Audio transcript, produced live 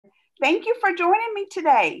Thank you for joining me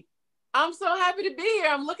today. I'm so happy to be here.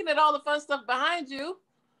 I'm looking at all the fun stuff behind you.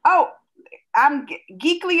 Oh, I'm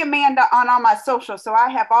Geekly Amanda on all my socials, so I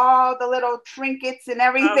have all the little trinkets and I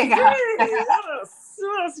everything.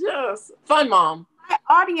 see. Yes. Fun mom. My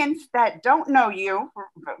audience that don't know you,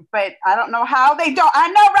 but I don't know how they don't. I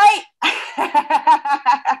know, right?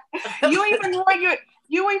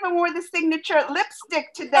 You even wore the signature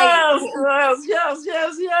lipstick today. Yes.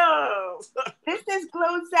 This is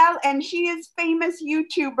GloZell, and she is famous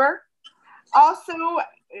YouTuber. Also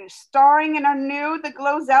starring in a new The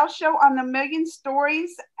GloZell Show on the Million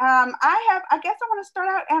Stories. I guess I want to start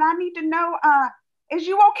out, and I need to know, is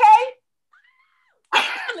you okay?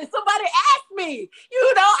 Somebody asked me.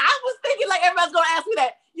 I was thinking like everybody's gonna ask me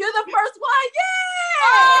that. You're the first one.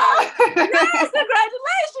 Yeah. Yes,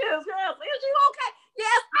 congratulations. Yes. Is you okay?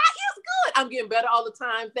 Yes, I is good. I'm getting better all the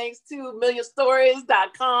time thanks to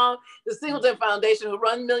millionstories.com, the Singleton Foundation who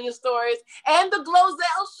run Million Stories, and the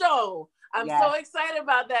GloZell Show. I'm so excited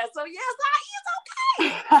about that. So yes, I is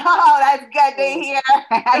okay. Oh, that's good to hear.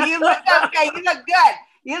 You look okay. You look good.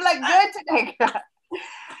 You look good today.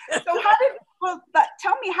 So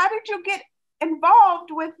tell me, how did you get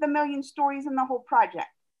involved with the Million Stories and the whole project?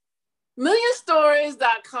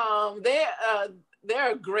 Millionstories.com.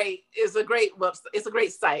 They're great. It's a great website. It's a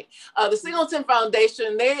great site. The Singleton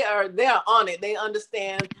Foundation, they're on it. They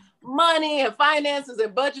understand money and finances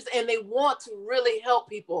and budgets, and they want to really help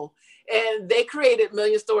people. And they created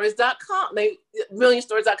millionstories.com.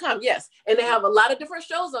 Millionstories.com, yes. And they have a lot of different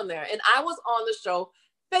shows on there. And I was on the show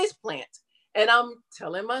Faceplant, and I'm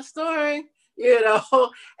telling my story, and they're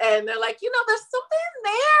like, there's something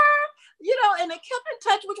there, and they kept in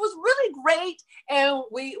touch, which was really great. And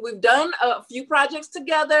we've done a few projects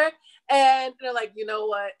together, and they're like, you know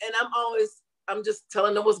what? And I'm just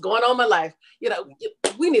telling them what's going on in my life.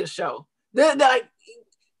 We need a show. They're like,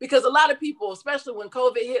 because a lot of people, especially when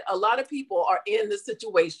COVID hit, a lot of people are in this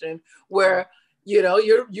situation where,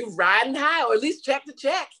 you're riding high, or at least check to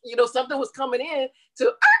check, something was coming in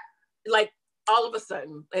to like all of a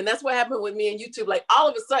sudden. And that's what happened with me and YouTube, like all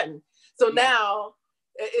of a sudden. So now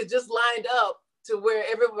it just lined up to where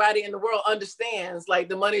everybody in the world understands, like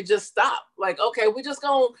the money just stopped. Like, okay, we're just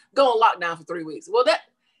gonna go on lockdown for 3 weeks. Well,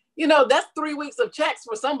 that's 3 weeks of checks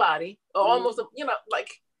for somebody, or almost,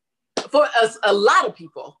 like for us, a lot of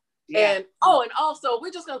people. Yeah. And also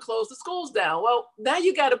we're just gonna close the schools down. Well, now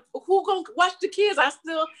you gotta, who gonna watch the kids? I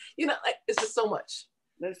still, like, it's just so much.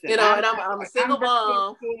 Listen, and I'm a single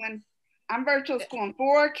mom. I'm virtual schooling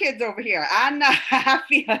 4 kids over here. I know. I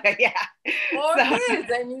feel it. Yeah. 4 kids,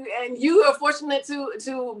 and you are fortunate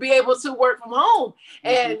to be able to work from home,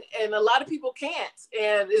 and a lot of people can't.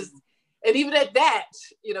 And even at that,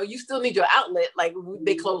 you still need your outlet. Like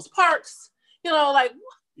they close parks. Like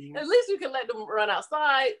at least you can let them run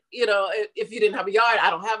outside. If you didn't have a yard, I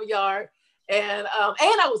don't have a yard, and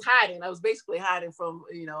I was hiding. I was basically hiding from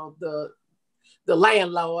the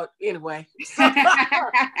landlord anyway.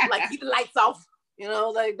 Like, keep the lights off,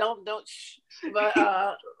 like don't shh.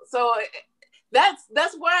 But so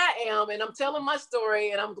that's where I am, and I'm telling my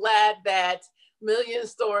story, and I'm glad that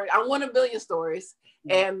I'm one of Million Stories,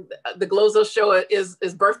 and the GloZell Show is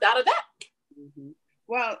birthed out of that.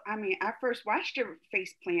 Well, I mean, I first watched your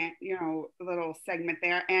Faceplant, little segment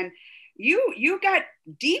there, and you got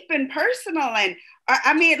deep and personal, and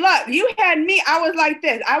I mean, look, you had me. I was like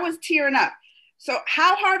this. I was tearing up. So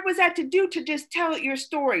how hard was that to do, to just tell your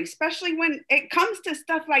story, especially when it comes to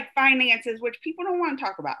stuff like finances, which people don't want to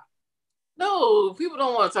talk about? No, people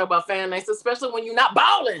don't want to talk about finances, especially when you're not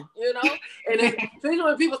balling, and especially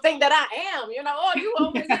when people think that I am, oh, you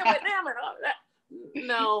over here with them and all that.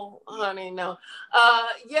 No, honey, no.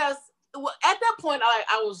 Yes, well, at that point,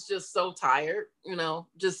 I was just so tired, I'm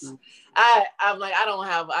like, I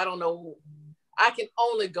don't know. I can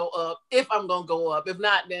only go up if I'm going to go up. If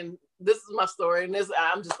not, then this is my story, and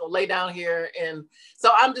I'm just gonna lay down here, and so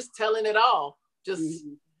I'm just telling it all.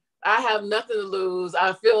 I have nothing to lose.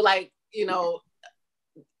 I feel like,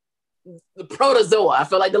 the protozoa. I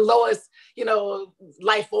feel like the lowest,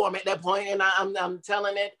 life form at that point, and I'm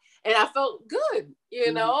telling it, and I felt good,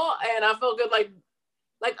 and I felt good, like,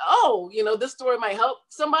 this story might help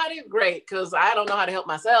somebody. Great, because I don't know how to help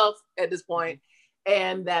myself at this point,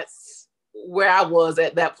 and that's where I was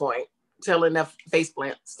at that point, telling that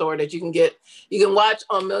Faceplant story that you can watch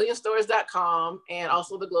on millionstories.com, and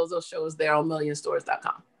also the GloZell Show is there on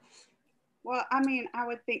millionstories.com. Well, I mean, I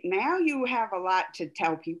would think now you have a lot to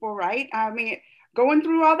tell people, right? I mean, going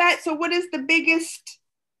through all that. So what is the biggest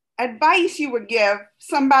advice you would give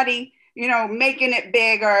somebody, making it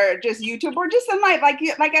big, or just YouTube, or just in life?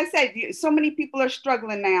 Like I said, so many people are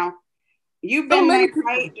struggling now. You've So been many there,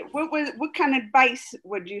 people. right? What kind of advice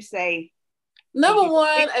would you say? Number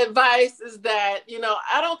one advice is that, you know,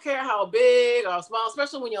 I don't care how big or small,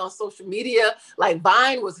 especially when you're on social media. Like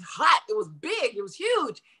Vine was hot, it was big, it was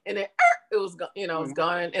huge, and then it was, you know, it's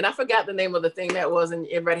gone. And I forgot the name of the thing that was, and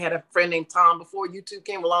everybody had a friend named Tom before YouTube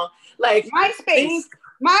came along. Like MySpace. things,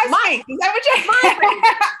 MySpace. Is that what you're? MySpace.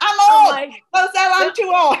 I'm old. Like, I'm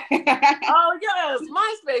too old. oh yes,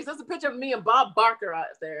 MySpace. That's a picture of me and Bob Barker out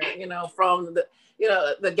there, you know, from the, you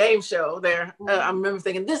know, the game show there. I remember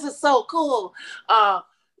thinking, this is so cool.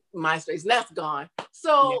 MySpace, that's gone.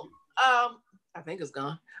 So I think it's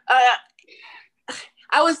gone.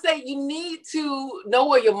 I would say you need to know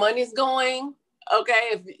where your money's going.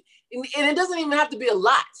 Okay. And it doesn't even have to be a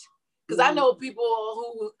lot. Because I know people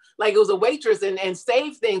who, like, it was a waitress and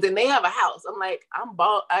save things and they have a house. I'm like,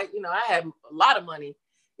 you know, I have a lot of money,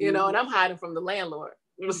 you know, and I'm hiding from the landlord.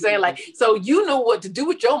 I was saying, like, so you know what to do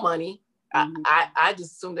with your money. I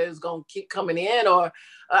just assumed that it was going to keep coming in, or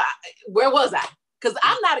where was I? Because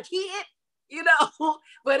I'm not a kid, you know,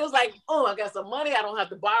 but it was like, oh, I got some money. I don't have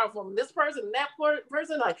to borrow from this person and that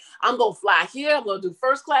person. Like, I'm going to fly here. I'm going to do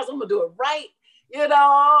first class. I'm going to do it right, you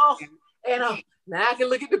know, and now I can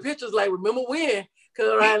look at the pictures like, remember when?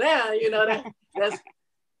 Because right now, you know, that's,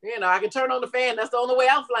 you know, I can turn on the fan. That's the only way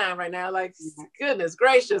I'm flying right now. Like, goodness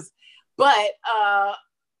gracious. But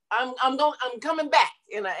I'm coming back,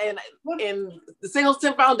 and the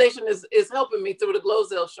Singleton Foundation is helping me through the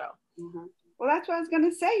GloZell show. Well, that's what I was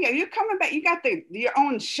gonna say. Yeah, you're coming back. You got your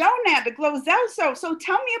own show now, the GloZell show. So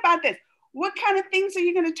tell me about this. What kind of things are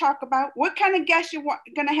you going to talk about? What kind of guests you're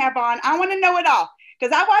going to have on? I want to know it all,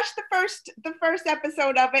 because I watched the first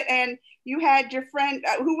episode of it, and you had your friend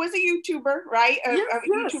who was a YouTuber, right? Yes.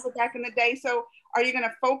 YouTuber back in the day. So are you going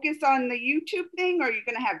to focus on the YouTube thing, or are you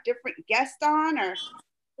going to have different guests on, or?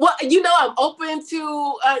 Well, you know, I'm open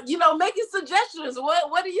to, you know, making suggestions.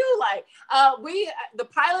 What do you like? The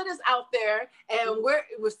pilot is out there, and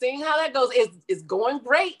we're seeing how that goes. It's going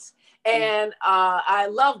great. And I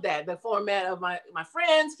love that, the format of my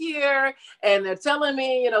friends here, and they're telling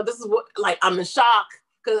me, you know, this is what, like, I'm in shock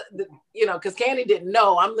because, you know, because Candy didn't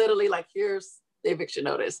know. I'm literally like, here's the eviction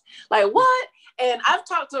notice. Like, what? And I've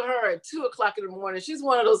talked to her at 2:00 in the morning. She's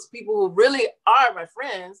one of those people who really are my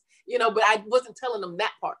friends, you know, but I wasn't telling them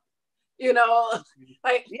that part, you know,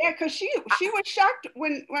 like. Yeah, because she was shocked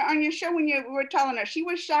when on your show when you were telling her. She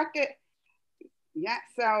was shocked at, yeah,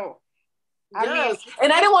 so. Yes, I mean,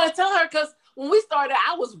 and I didn't want to tell her because when we started,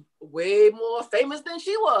 I was way more famous than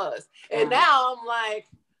she was. And now I'm like,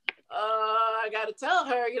 I got to tell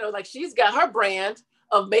her, you know, like, she's got her brand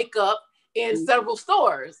of makeup in several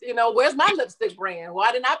stores. You know, where's my lipstick brand?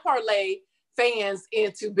 Why didn't I parlay fans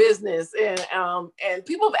into business? And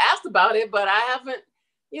people have asked about it, but I haven't,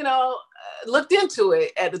 you know, looked into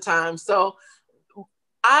it at the time. So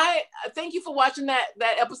I thank you for watching that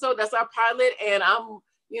episode. That's our pilot. And I'm,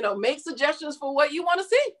 you know, make suggestions for what you want to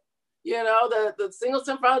see. You know, the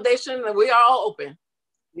Singleton Foundation, and we are all open.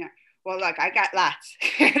 Yeah. Well, look, I got lots. Oh,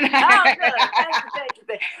 good. Thank you.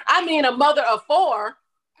 I mean, a mother of 4.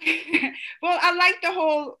 Well, I like the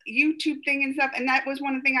whole YouTube thing and stuff. And that was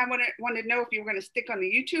one thing I wanted to know, if you were going to stick on the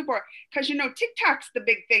YouTube, or because, you know, TikTok's the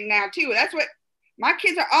big thing now, too. That's what my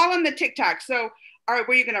kids are all on the TikTok. So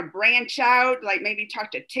were you going to branch out, like maybe talk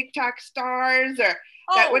to TikTok stars, or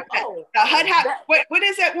the HUD House? What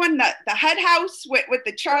is that one? The HUD House with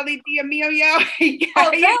the Charlie D'Amelio?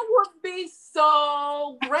 That would be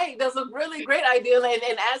so great. That's a really great idea.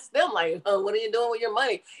 And ask them, like, what are you doing with your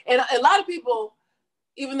money? And a lot of people,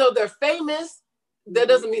 even though they're famous, that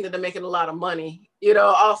doesn't mean that they're making a lot of money. You know,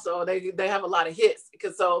 also they have a lot of hits,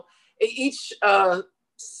 because so each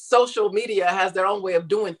social media has their own way of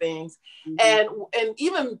doing things. And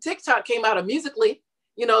even TikTok came out of Musical.ly.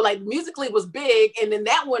 You know, like, Musical.ly was big, and then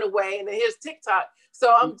that went away, and then here's TikTok.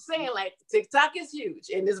 So I'm saying, like, TikTok is huge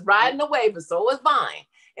and it's riding the wave, but so is Vine.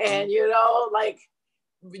 And, you know, like,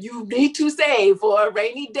 you need to save for a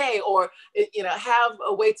rainy day, or, you know, have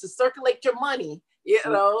a way to circulate your money, you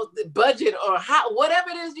know, the budget, or whatever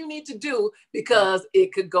it is you need to do, because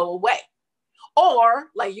it could go away.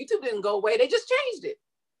 Or, like, YouTube didn't go away, they just changed it.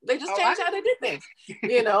 They just changed how they did things,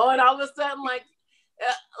 you know, and all of a sudden, like,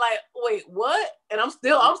 wait, what? And I'm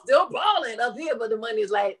still balling up here, but the money is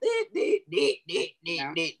like, you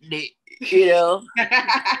know.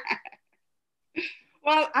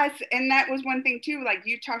 Well, and that was one thing too. Like,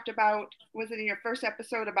 you talked about, was it in your first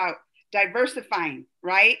episode, about diversifying,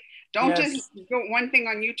 right? Don't just go one thing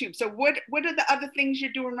on YouTube. So what are the other things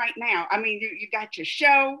you're doing right now? I mean, you got your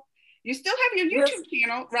show. You still have your YouTube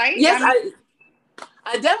channel, right? Yes,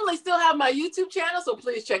 I definitely still have my YouTube channel, so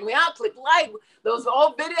please check me out. Click like. Those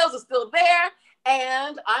old videos are still there.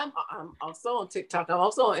 And I'm also on TikTok. I'm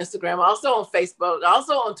also on Instagram. I'm also on Facebook.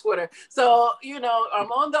 Also on Twitter. So, you know,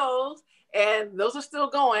 I'm on those. And those are still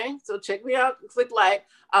going. So check me out. Click like.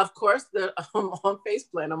 Of course, I'm on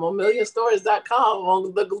Faceplant. I'm on millionstories.com. I'm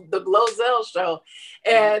on the GloZell show.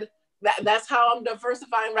 And that's how I'm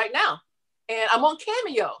diversifying right now. And I'm on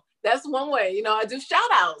Cameo. That's one way. You know, I do shout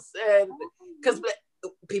outs. And because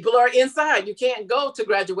people are inside. You can't go to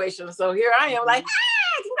graduation. So here I am like,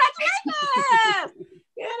 congratulations!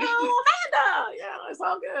 You know, Amanda. Yeah, it's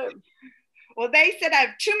all good. Well, they said I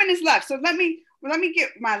have 2 minutes left. So let me get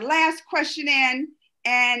my last question in.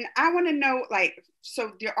 And I want to know, like,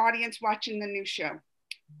 so the audience watching the new show,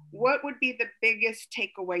 what would be the biggest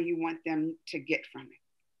takeaway you want them to get from it?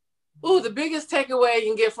 Ooh, the biggest takeaway you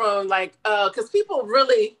can get from, like, because people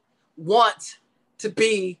really want to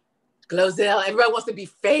be GloZell. Everybody wants to be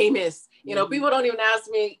famous. You know, people don't even ask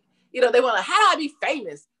me, you know, they want to, how do I be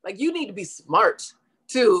famous? Like, you need to be smart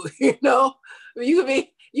too, you know? You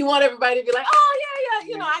want everybody to be like, oh, yeah,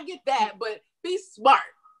 you know, I get that, but be smart,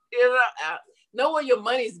 you know where your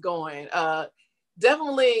money's going.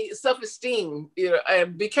 Definitely self-esteem, you know,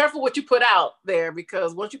 and be careful what you put out there,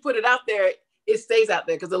 because once you put it out there, it stays out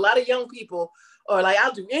there. Because a lot of young people are like,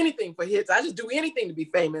 I'll do anything for hits. I just do anything to be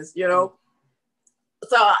famous, you know?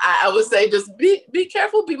 So I would say just be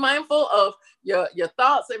careful, be mindful of your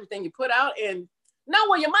thoughts, everything you put out, and know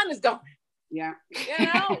where your money's going. Yeah. You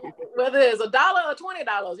know, whether it's $1 or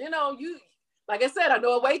 $20, you know, like I said, I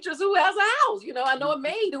know a waitress who has a house, you know, I know a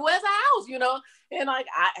maid who has a house, you know, and like,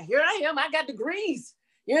 here I am, I got degrees,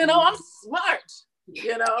 you know, I'm smart,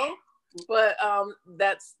 you know, but I've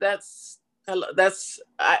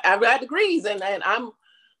got degrees, and I'm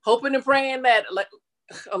hoping and praying that, like,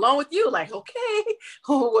 along with you, like, okay,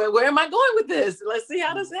 where am I going with this? Let's see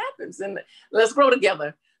how this happens, and let's grow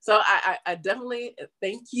together. So I definitely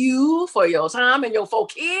thank you for your time and your 4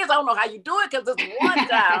 kids. I don't know how you do it, because there's one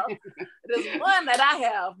child, there's one that I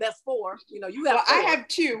have that's 4. You know, you have. Well, 4. I have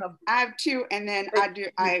 2. I have 2, and then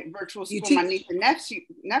I virtual school my niece and nephew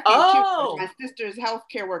too. My sister's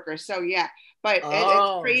healthcare worker. So yeah, but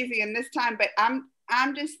it's crazy in this time. But I'm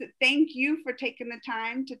just, thank you for taking the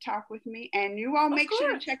time to talk with me, and you all make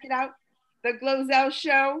sure to check it out, the GloZell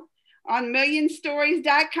Show on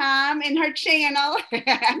millionstories.com and her channel.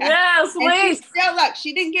 Yes, please.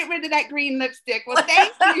 She didn't get rid of that green lipstick. Well,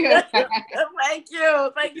 thank you.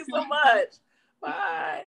 Thank you so much. Bye.